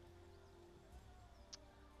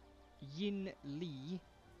 Yin Li.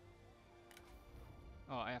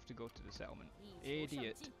 Oh, I have to go to the settlement.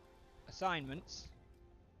 Idiot. Assignments.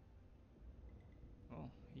 Oh,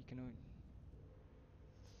 he can...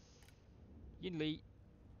 Yin Li,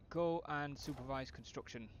 go and supervise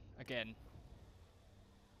construction again.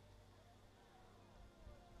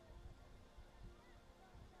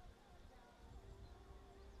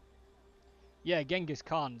 Yeah, Genghis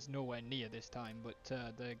Khan's nowhere near this time, but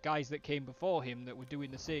the guys that came before him that were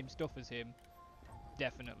doing the same stuff as him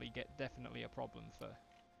definitely a problem for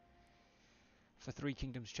 3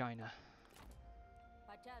 Kingdoms China.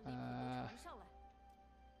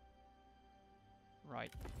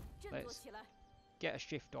 Right, let's get a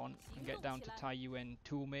shift on and get down to Taiyuan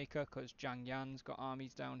Toolmaker because Zhang Yan's got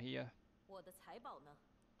armies down here.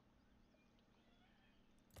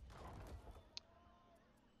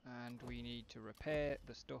 And we need to repair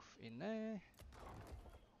the stuff in there.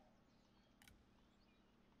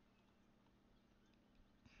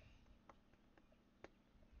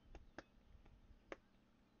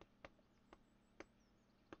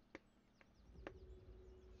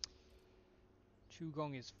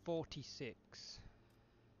 Chugong is 46.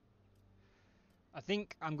 I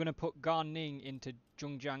think I'm going to put Gan Ning into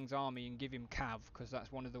Zheng Jiang's army and give him cav because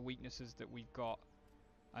that's one of the weaknesses that we've got.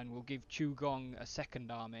 And we'll give Chugong a second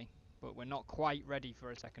army, but we're not quite ready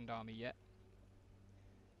for a second army yet.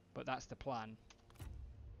 But that's the plan.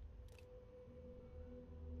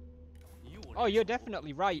 Oh, you're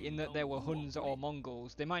definitely right in that there were Huns or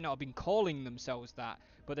Mongols. They might not have been calling themselves that,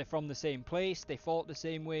 but they're from the same place, they fought the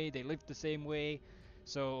same way, they lived the same way.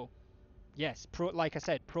 So, Yes, like I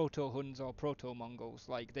said, proto-Huns or proto-Mongols.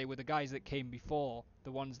 Like, they were the guys that came before,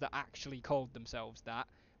 the ones that actually called themselves that.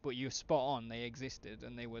 But you're spot on, they existed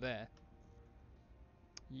and they were there.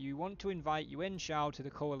 You want to invite Yuan Shao to the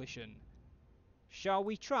coalition. Shall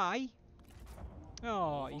we try?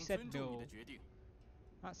 Oh, he said no.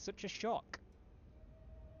 That's such a shock.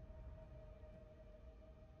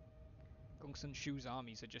 Gongsun Shu's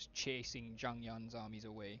armies are just chasing Zhang Yan's armies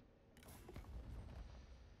away.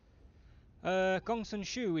 Gongsun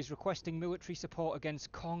Shu is requesting military support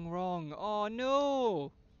against Kong Rong. Oh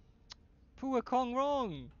no! Poor Kong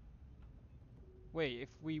Rong! Wait, if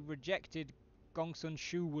we rejected, Gongsun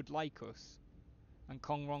Shu would like us, and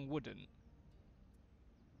Kong Rong wouldn't.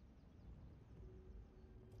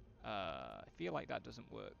 I feel like that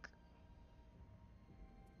doesn't work.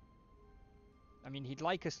 I mean, he'd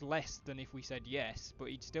like us less than if we said yes, but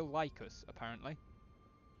he'd still like us, apparently.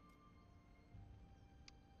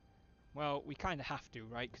 Well, we kind of have to,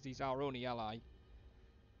 right? Because he's our only ally.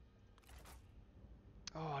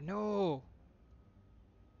 Oh, no!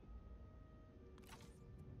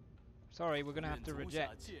 Sorry, we're going to have to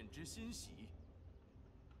reject.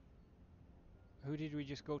 Who did we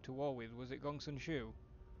just go to war with? Was it Gongsun Shu?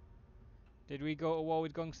 Did we go to war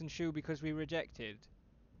with Gongsun Shu because we rejected?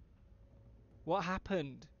 What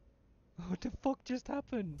happened? What the fuck just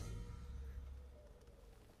happened?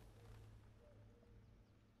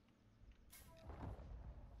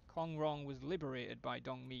 Kong Rong was liberated by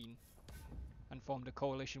Dongmin and formed a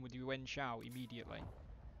coalition with Yuan Shao immediately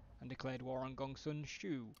and declared war on Gongsun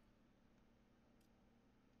Shu.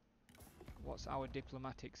 What's our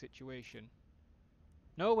diplomatic situation?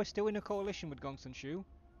 No, we're still in a coalition with Gongsun Shu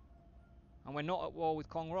and we're not at war with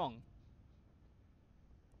Kong Rong.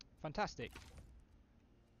 Fantastic.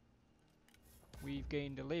 We've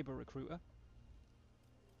gained a labour recruiter.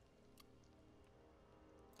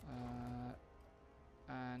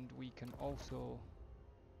 And we can also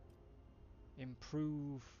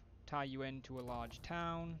improve Taiyuan to a large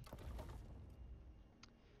town.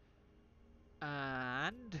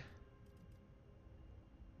 And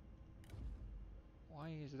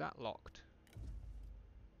why is that locked?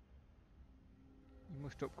 You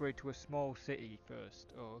must upgrade to a small city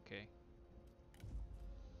first. Oh, okay.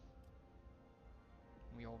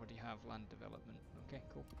 We already have land development. Okay,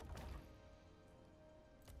 cool.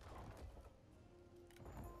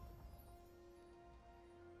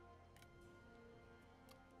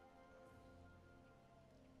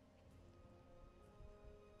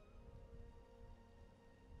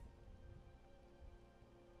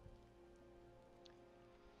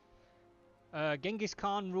 Genghis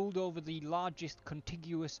Khan ruled over the largest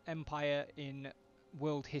contiguous empire in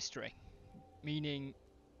world history, meaning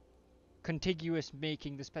contiguous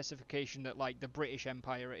making the specification that like the British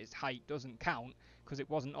Empire at its height doesn't count because it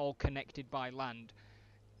wasn't all connected by land.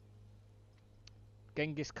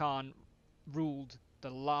 Genghis Khan ruled the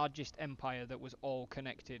largest empire that was all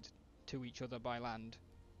connected to each other by land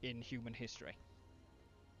in human history.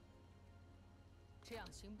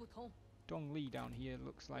 Dong Li down here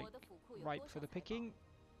looks like ripe for the picking,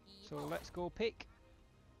 so let's go pick.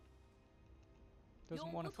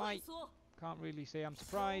 Doesn't want to fight. Can't really say I'm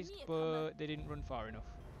surprised, but they didn't run far enough.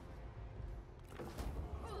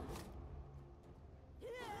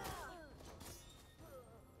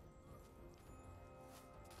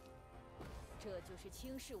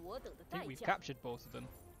 I think we've captured both of them.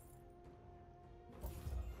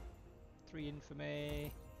 3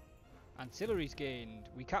 infamy. Ancillaries gained.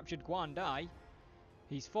 We captured Guan Dai.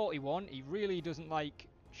 He's 41. He really doesn't like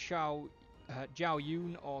Zhao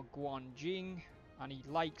Yun or Guan Jing. And he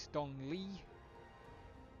likes Dong Li.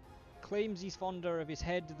 Claims he's fonder of his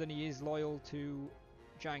head than he is loyal to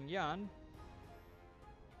Zhang Yan.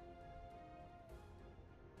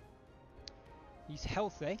 He's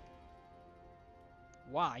healthy.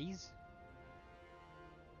 Wise.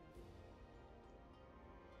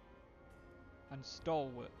 And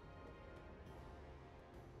stalwart.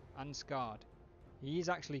 And scarred. He is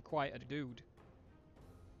actually quite a dude.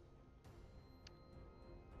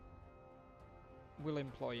 We'll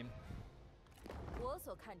employ him.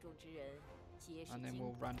 And then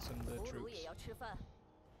we'll ransom the troops.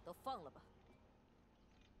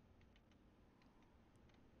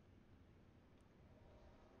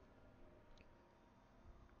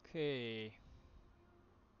 Okay.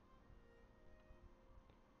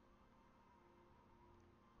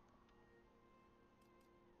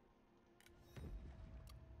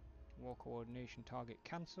 War coordination target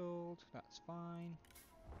cancelled. That's fine.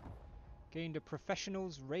 Gained a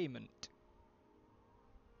professional's raiment.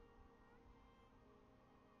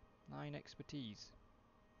 9 expertise.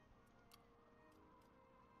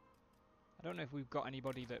 I don't know if we've got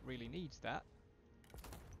anybody that really needs that.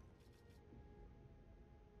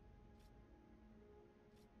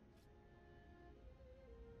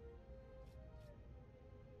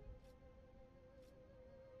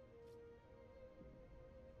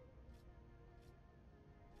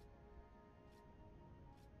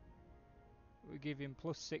 We give him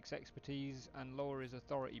 +6 expertise and lower his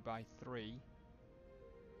authority by 3.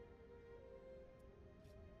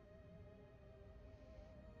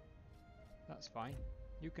 That's fine.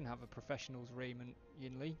 You can have a professional's raiment,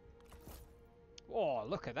 Yinli. Oh,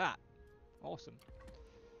 look at that! Awesome.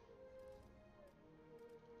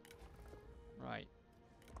 Right.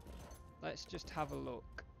 Let's just have a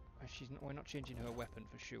look. We're not changing her weapon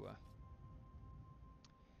for sure.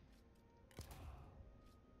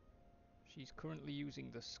 She's currently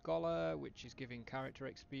using the Scholar, which is giving character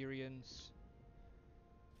experience.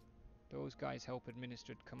 Those guys help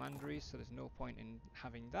administered commanderies, so there's no point in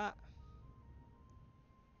having that.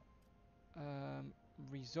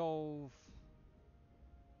 Resolve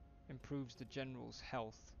improves the general's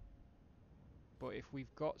health. But if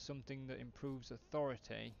we've got something that improves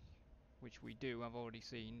authority, which we do, I've already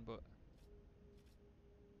seen, but...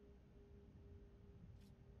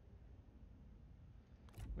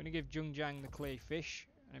 I'm going to give Zheng Jiang the clay fish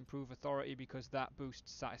and improve authority because that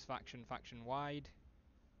boosts satisfaction faction-wide.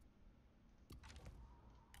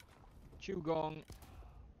 Qugong,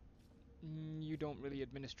 you don't really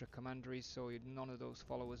administer commanderies, so none of those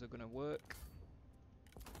followers are going to work.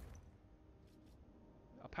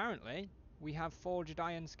 Apparently, we have forged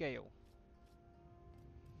iron scale,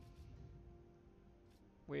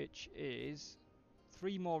 which is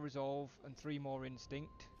 3 more resolve and 3 more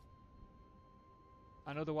instinct,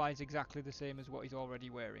 and otherwise exactly the same as what he's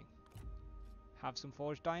already wearing. Have some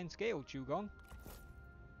forged iron scale, Qugong.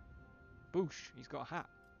 Boosh, he's got a hat.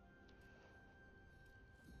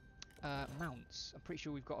 Mounts. I'm pretty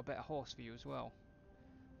sure we've got a better horse for you as well.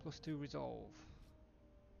 +2 resolve.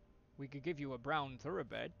 We could give you a brown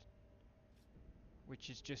thoroughbred, which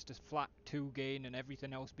is just a flat 2 gain and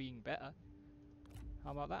everything else being better.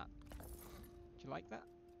 How about that? Do you like that?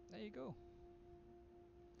 There you go.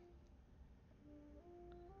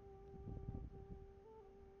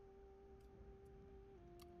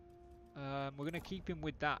 We're going to keep him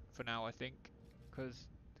with that for now, I think, because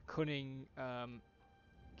cunning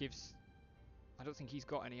gives... I don't think he's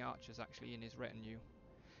got any archers actually in his retinue,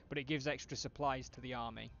 but it gives extra supplies to the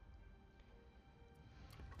army.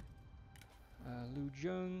 Lu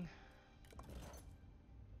Zheng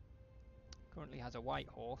currently has a white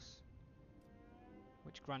horse,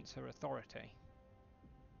 which grants her authority,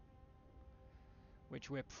 which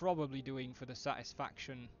we're probably doing for the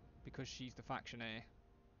satisfaction because she's the faction heir.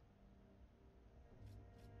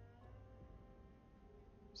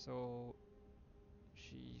 So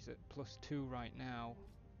she's at +2 right now.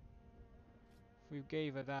 If we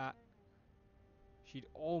gave her that, she'd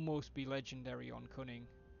almost be legendary on cunning.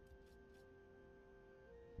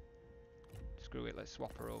 Screw it, let's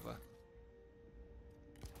swap her over.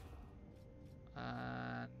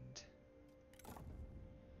 And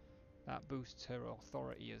that boosts her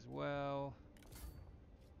authority as well.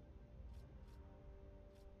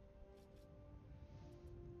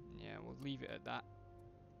 Yeah, we'll leave it at that.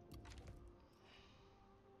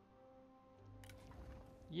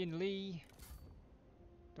 Yin Li,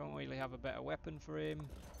 don't really have a better weapon for him,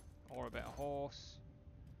 or a better horse.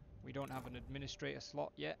 We don't have an administrator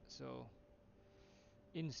slot yet, so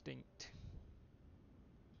instinct.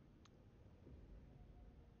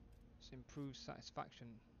 This improves satisfaction.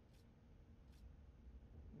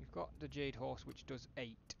 We've got the Jade horse, which does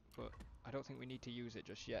 8, but I don't think we need to use it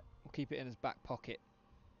just yet. We'll keep it in his back pocket.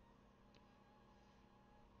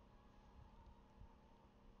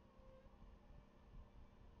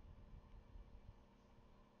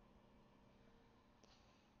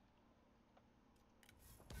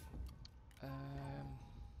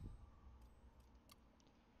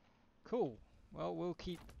 Cool. Well, we'll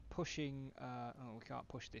keep pushing... oh, we can't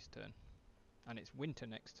push this turn. And it's winter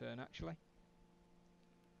next turn, actually.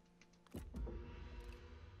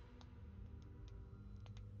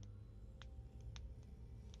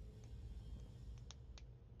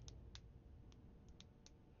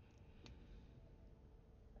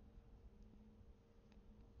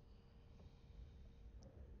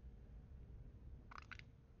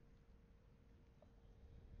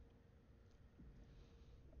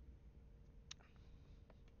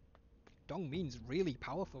 Dongmin's really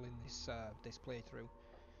powerful in this this playthrough.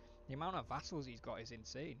 The amount of vassals he's got is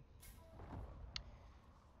insane.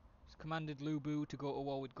 He's commanded Lu Bu to go to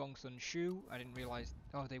war with Gongsun Shu. I didn't realise...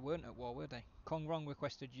 Oh, they weren't at war, were they? Kong Rong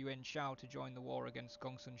requested Yuan Shao to join the war against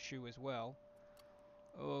Gongsun Shu as well.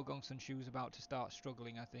 Oh, Gongsun Shu's about to start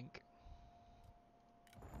struggling, I think.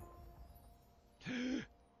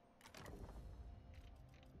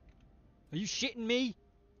 Are you shitting me?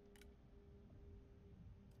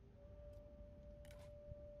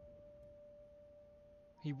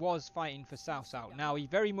 He was fighting for Cao Cao. Now, he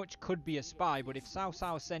very much could be a spy, but if Cao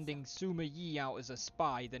Cao's sending Sima Yi out as a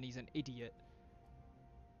spy, then he's an idiot.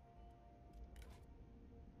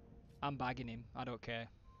 I'm bagging him. I don't care.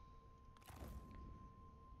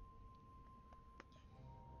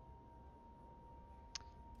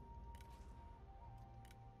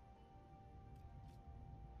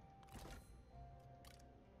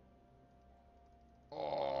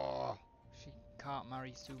 Oh, she can't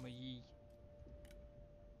marry Sima Yi.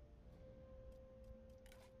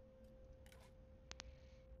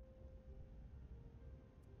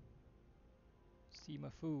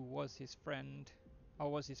 Sima Fu was his friend, or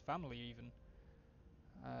was his family even,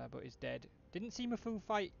 but is dead. Didn't Sima Fu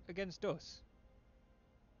fight against us?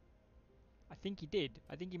 I think he did.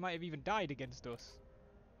 I think he might have even died against us.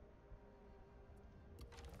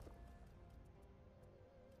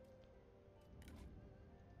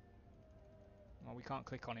 Well, we can't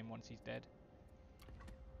click on him once he's dead.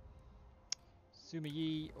 Sima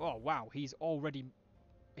Yi, oh wow, he's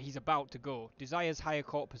about to go. Desires higher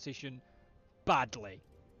court position badly.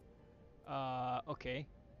 Okay.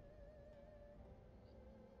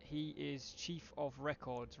 He is Chief of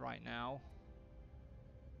Records right now.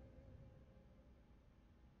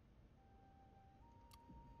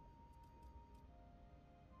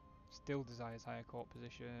 Still desires higher court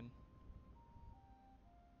position.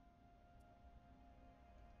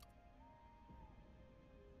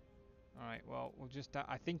 Alright, well, we'll just...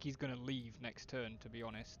 I think he's going to leave next turn, to be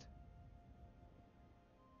honest.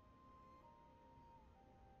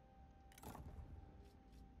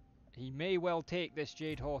 He may well take this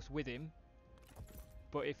Jade Horse with him,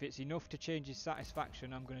 but if it's enough to change his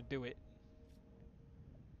satisfaction, I'm going to do it.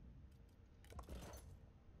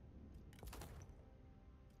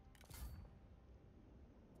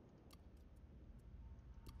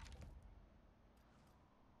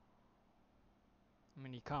 I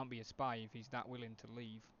mean, he can't be a spy if he's that willing to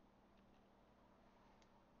leave.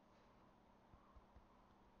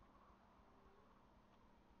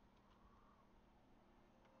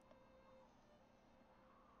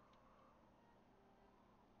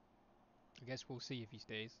 I guess we'll see if he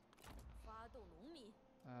stays.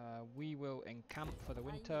 We will encamp for the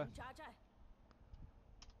winter.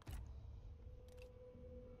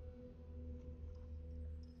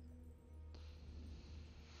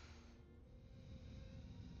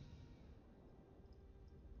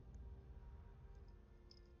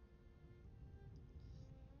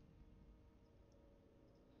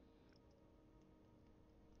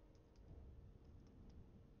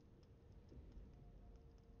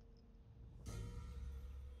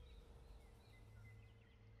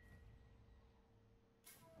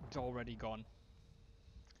 It's already gone.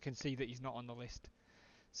 I can see that he's not on the list.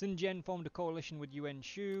 Sun Jian formed a coalition with Yuan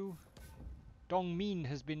Shu. Dong Min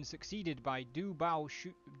has been succeeded by Du Bao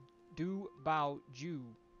Ju.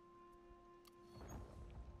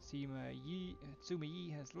 Sima Yi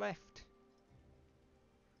has left.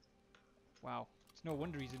 Wow, it's no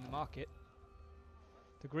wonder he's in the market.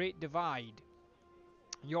 The Great Divide.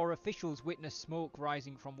 Your officials witness smoke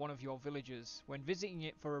rising from one of your villages when visiting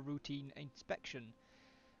it for a routine inspection.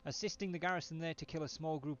 Assisting the garrison there to kill a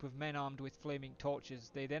small group of men armed with flaming torches,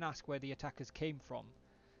 they then ask where the attackers came from.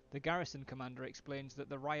 The garrison commander explains that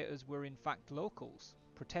the rioters were in fact locals,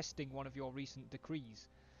 protesting one of your recent decrees.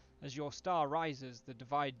 As your star rises, the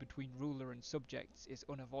divide between ruler and subjects is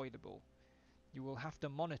unavoidable. You will have to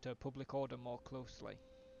monitor public order more closely.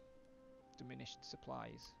 Diminished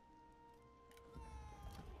supplies.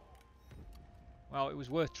 Well, it was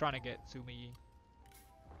worth trying to get Sima Yi.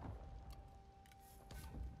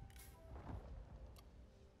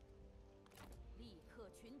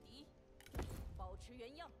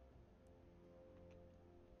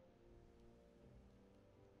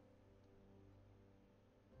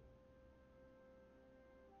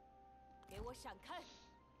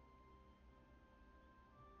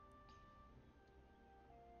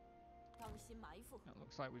 It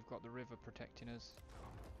looks like we've got the river protecting us.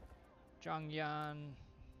 Zheng Jiang,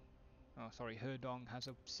 oh sorry, Hedong has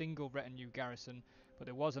a single retinue garrison, but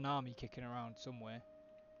there was an army kicking around somewhere.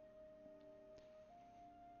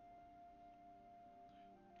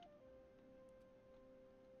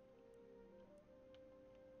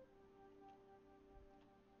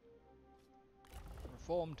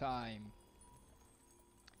 reform time.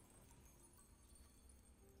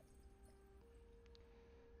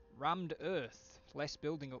 Rammed earth. Less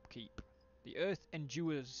building upkeep. The earth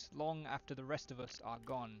endures long after the rest of us are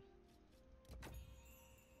gone.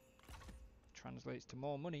 Translates to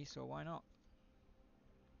more money, so why not?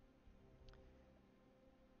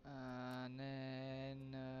 And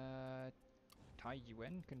then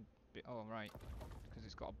Taiyuan can be... Oh, right. Because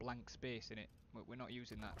it's got a blank space in it. But we're not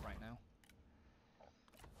using that right now.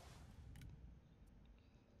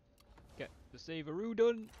 Get the Saveroo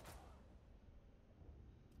done.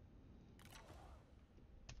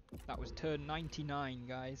 That was turn 99,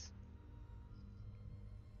 guys.